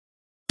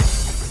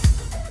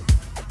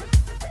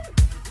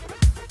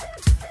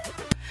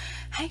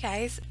Hi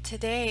guys,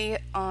 today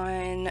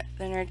on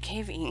the Nerd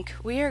Cave Inc.,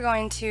 we are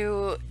going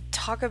to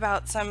talk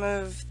about some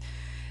of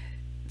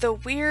the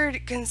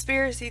weird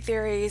conspiracy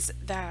theories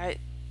that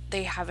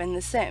they have in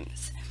The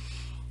Sims.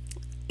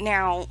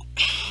 Now,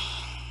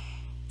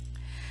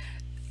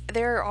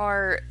 there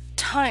are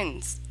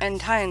tons and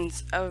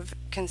tons of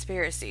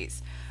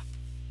conspiracies,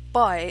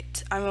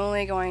 but I'm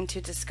only going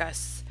to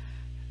discuss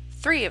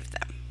 3 of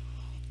them.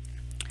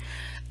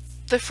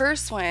 The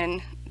first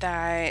one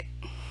that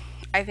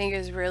I think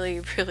is really,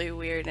 really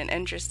weird and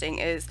interesting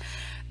is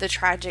the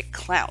tragic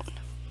clown.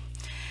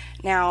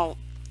 Now,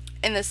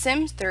 in The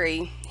Sims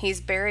 3,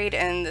 he's buried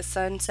in the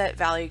Sunset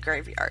Valley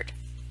graveyard.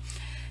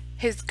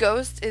 His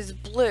ghost is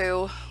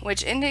blue,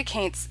 which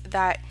indicates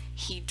that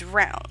he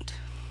drowned.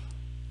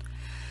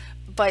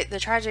 But the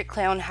tragic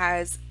clown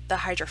has the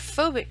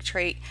hydrophobic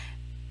trait,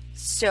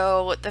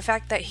 so the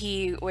fact that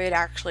he would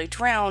actually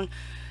drown,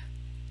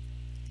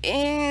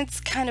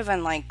 it's kind of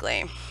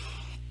unlikely.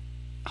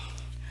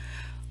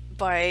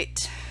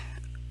 But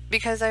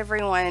because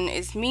everyone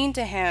is mean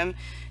to him,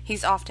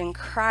 he's often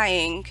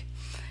crying,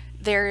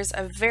 there's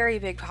a very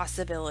big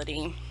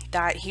possibility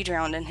that he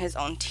drowned in his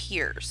own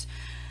tears.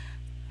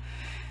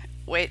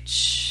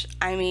 Which,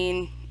 I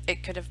mean,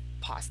 it could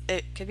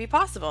be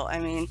possible. I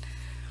mean,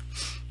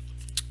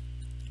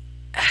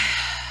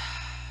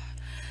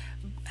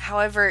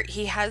 however,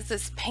 he has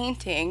this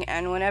painting,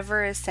 and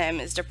whenever a Sim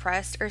is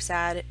depressed or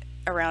sad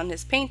around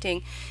his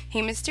painting,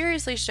 he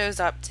mysteriously shows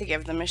up to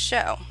give them a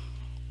show.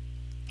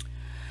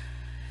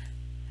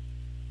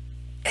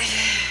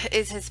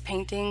 Is his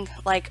painting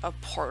like a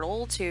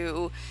portal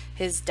to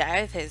his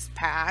death, his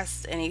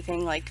past,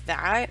 anything like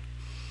that?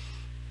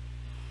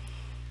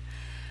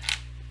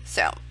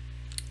 So,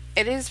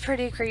 it is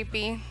pretty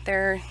creepy.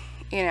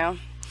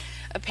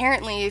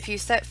 Apparently if you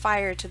set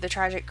fire to the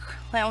tragic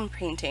clown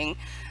painting,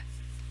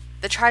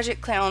 the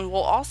tragic clown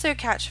will also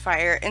catch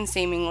fire and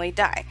seemingly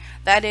die.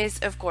 That is,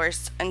 of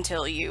course,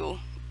 until you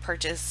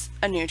purchase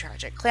a new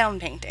tragic clown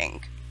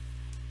painting.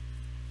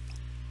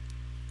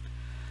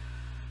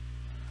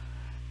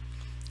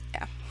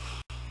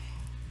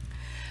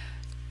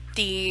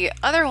 The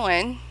other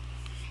one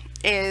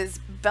is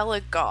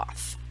Bella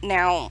Goth.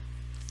 Now,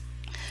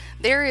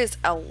 there is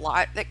a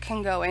lot that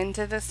can go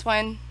into this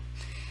one,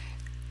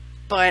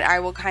 but I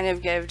will kind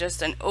of give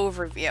just an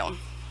overview.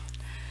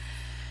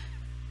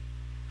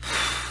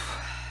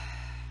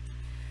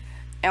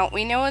 Now,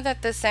 we know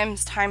that the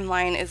Sims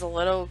timeline is a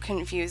little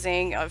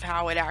confusing of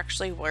how it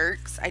actually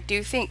works. I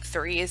do think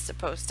 3 is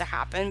supposed to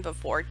happen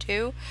before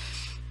 2,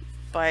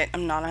 but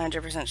I'm not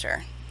 100%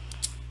 sure.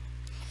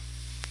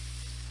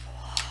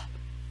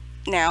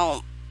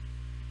 Now,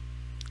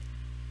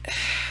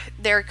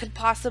 there could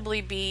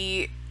possibly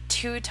be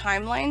 2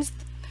 timelines.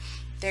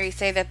 They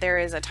say that there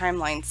is a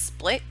timeline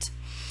split,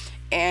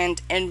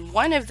 and in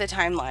one of the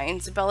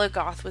timelines, Bella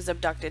Goth was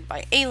abducted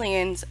by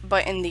aliens,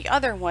 but in the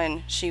other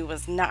one, she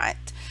was not.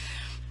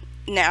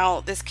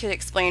 Now, this could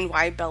explain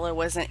why Bella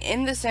wasn't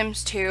in The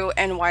Sims 2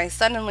 and why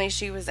suddenly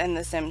she was in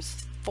The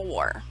Sims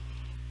 4.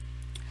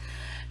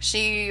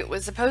 She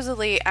was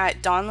supposedly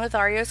at Don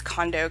Lothario's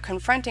condo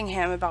confronting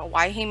him about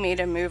why he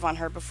made a move on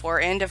her before,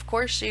 and of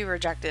course she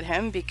rejected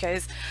him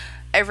because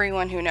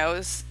everyone who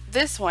knows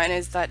this one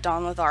is that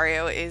Don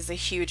Lothario is a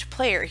huge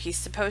player. He's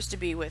supposed to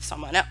be with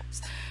someone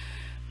else.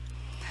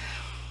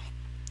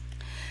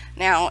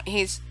 Now,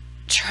 he's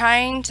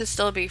trying to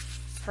still be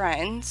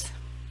friends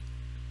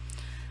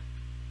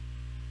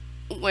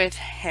with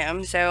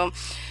him, so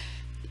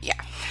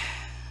yeah.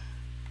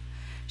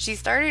 She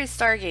started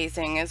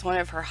stargazing as one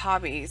of her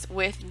hobbies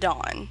with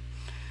Don,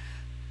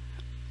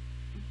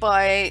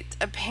 but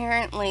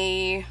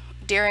apparently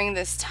during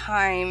this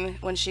time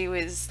when she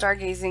was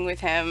stargazing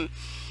with him,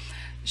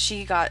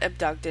 she got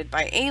abducted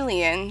by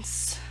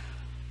aliens,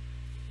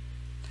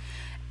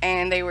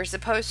 and they were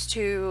supposed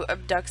to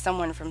abduct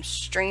someone from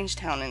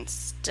Strangetown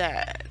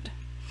instead.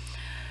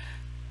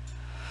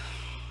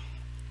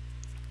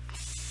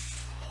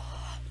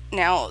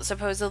 Now,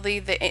 supposedly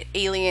the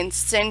aliens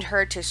send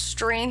her to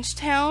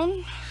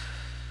Strangetown,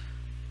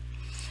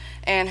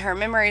 and her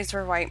memories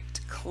were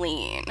wiped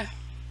clean.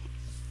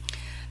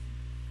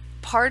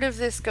 Part of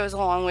this goes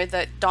along with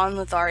that Don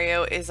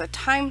Lothario is a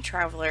time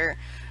traveler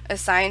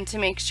assigned to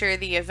make sure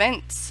the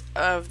events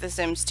of The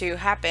Sims 2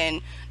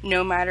 happen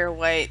no matter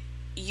what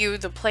you,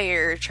 the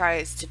player,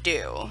 tries to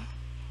do.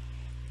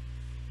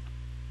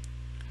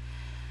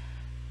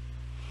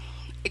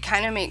 It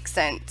kind of makes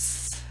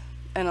sense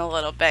in a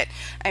little bit.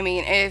 I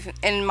mean, if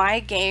in my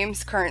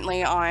games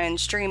currently on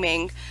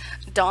streaming,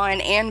 Don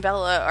and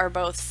Bella are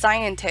both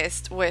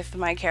scientists with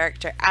my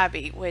character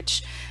Abby,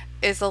 which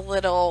is a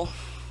little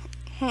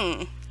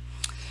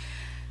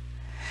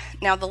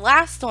Now, the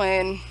last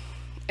one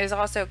is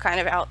also kind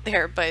of out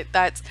there, but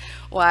that's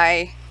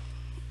why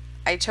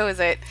I chose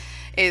it,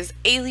 is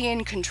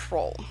alien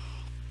control.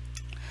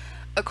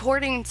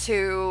 According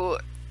to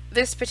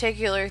this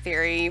particular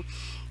theory,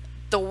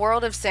 the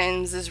world of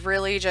Sims is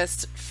really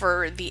just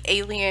for the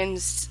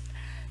aliens.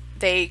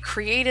 They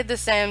created the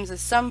Sims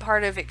as some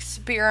part of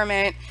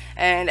experiment,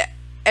 and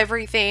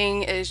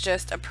everything is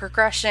just a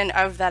progression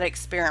of that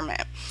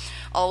experiment.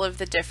 All of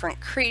the different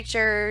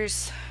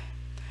creatures,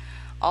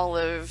 all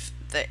of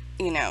the,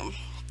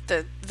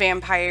 the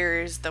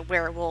vampires, the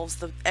werewolves,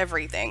 the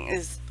everything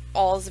is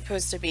all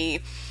supposed to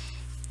be,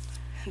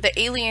 the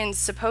aliens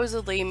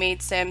supposedly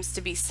made Sims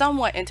to be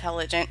somewhat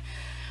intelligent.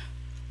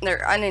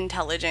 They're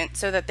unintelligent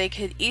so that they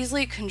could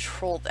easily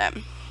control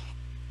them.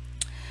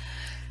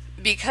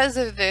 Because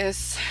of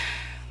this,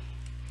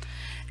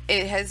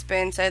 it has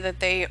been said that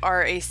they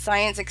are a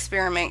science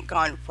experiment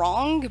gone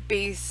wrong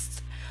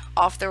based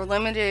off their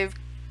limited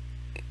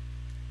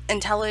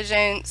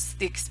intelligence.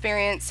 The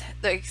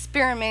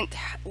experiment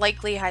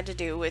likely had to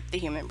do with the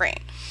human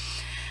brain.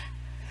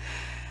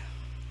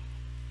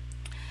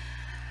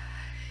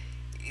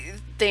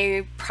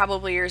 They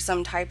probably are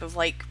some type of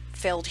like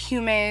failed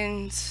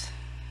humans.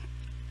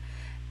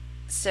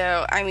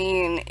 So I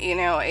mean,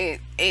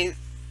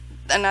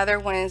 another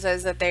one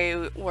says that they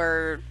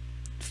were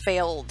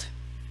failed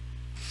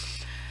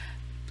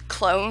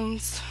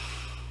clones.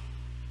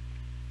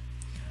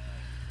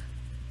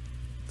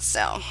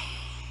 So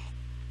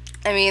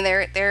I mean,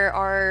 there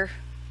are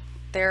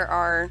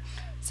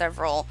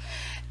several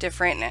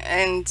different,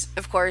 and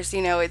of course,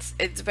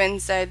 it's been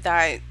said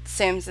that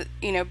Sims,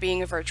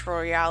 being a virtual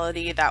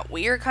reality, that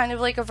we are kind of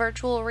like a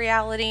virtual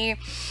reality.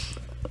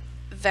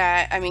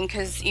 That, I mean,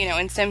 because,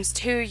 in Sims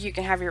 2, you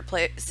can have your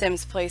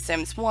Sims play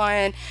Sims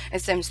 1,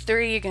 and Sims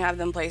 3, you can have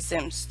them play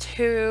Sims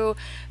 2,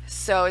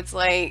 so it's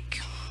like,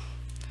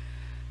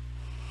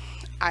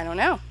 I don't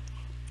know.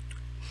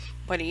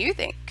 What do you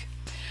think?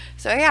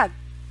 So yeah,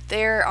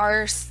 there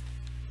are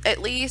at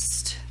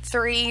least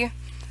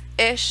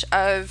 3-ish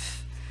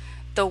of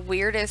the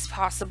weirdest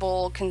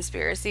possible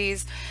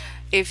conspiracies.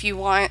 If you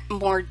want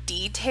more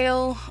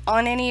detail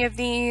on any of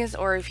these,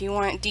 or if you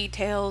want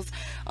details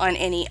on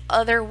any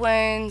other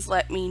ones,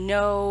 let me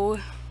know.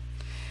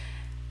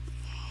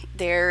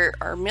 There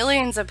are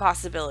millions of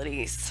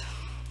possibilities.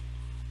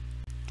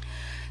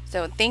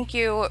 So thank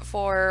you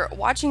for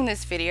watching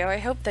this video. I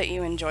hope that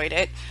you enjoyed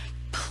it.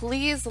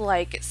 Please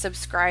like,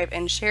 subscribe,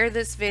 and share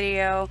this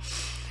video.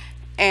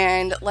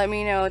 And let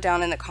me know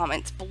down in the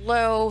comments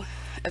below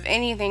of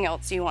anything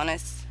else you want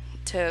us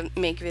to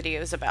make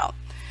videos about.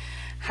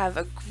 Have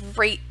a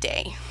great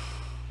day.